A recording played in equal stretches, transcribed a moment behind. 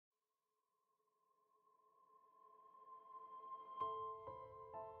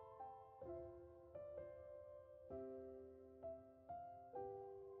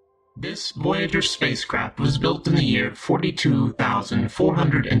This Voyager spacecraft was built in the year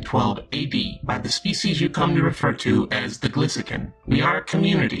 42,412 AD by the species you come to refer to as the Glycican. We are a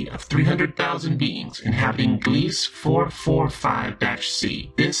community of 300,000 beings inhabiting Gliese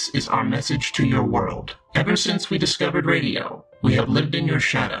 445-C. This is our message to your world. Ever since we discovered radio, we have lived in your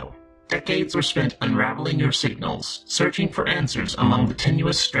shadow. Decades were spent unraveling your signals, searching for answers among the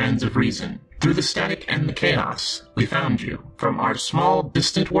tenuous strands of reason. Through the static and the chaos, we found you. From our small,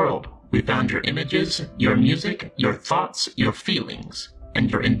 distant world, we found your images, your music, your thoughts, your feelings,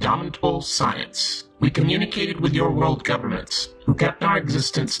 and your indomitable science. We communicated with your world governments, who kept our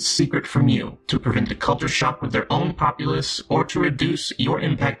existence secret from you, to prevent a culture shock with their own populace, or to reduce your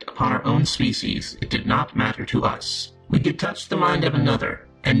impact upon our own species. It did not matter to us. We could touch the mind of another,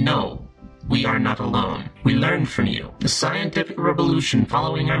 and no, we are not alone. We learned from you. The scientific revolution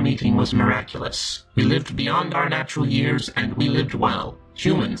following our meeting was miraculous. We lived beyond our natural years, and we lived well.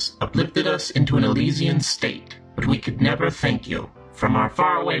 Humans uplifted us into an Elysian state, but we could never thank you. From our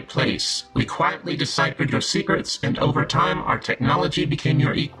faraway place, we quietly deciphered your secrets, and over time our technology became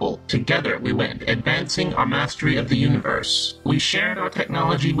your equal. Together we went, advancing our mastery of the universe. We shared our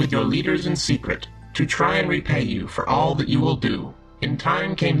technology with your leaders in secret, to try and repay you for all that you will do. In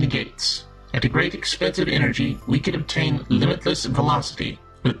time came the gates. At a great expense of energy, we could obtain limitless velocity.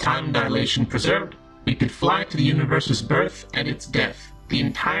 With time dilation preserved, we could fly to the universe's birth and its death. The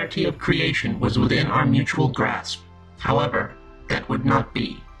entirety of creation was within our mutual grasp. However, that would not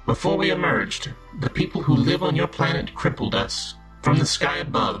be. Before we emerged, the people who live on your planet crippled us. From the sky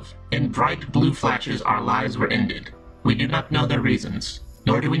above, in bright blue flashes, our lives were ended. We do not know their reasons,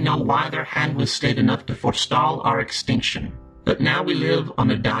 nor do we know why their hand was stayed enough to forestall our extinction. But now we live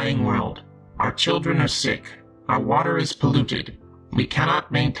on a dying world. Our children are sick. Our water is polluted. We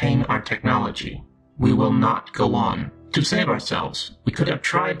cannot maintain our technology. We will not go on. To save ourselves, we could have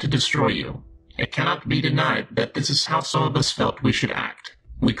tried to destroy you. It cannot be denied that this is how some of us felt we should act.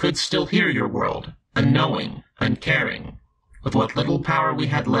 We could still hear your world, unknowing, uncaring. With what little power we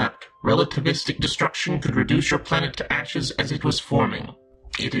had left, relativistic destruction could reduce your planet to ashes as it was forming.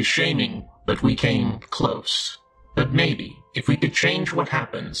 It is shaming, but we came close. But maybe, if we could change what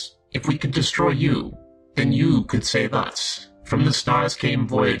happens, if we could destroy you, then you could save us. From the stars came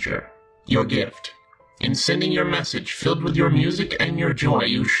Voyager, your gift. In sending your message filled with your music and your joy,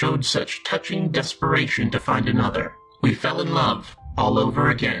 you showed such touching desperation to find another. We fell in love, all over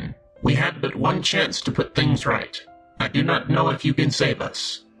again. We had but one chance to put things right. I do not know if you can save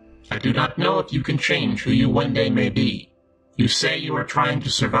us. I do not know if you can change who you one day may be. You say you are trying to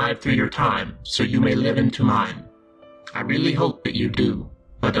survive through your time, so you may live into mine. I really hope that you do.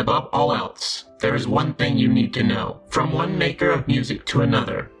 But above all else, there is one thing you need to know. From one maker of music to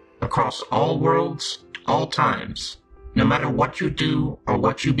another, across all worlds, all times, no matter what you do or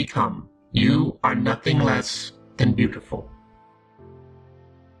what you become, you are nothing less than beautiful.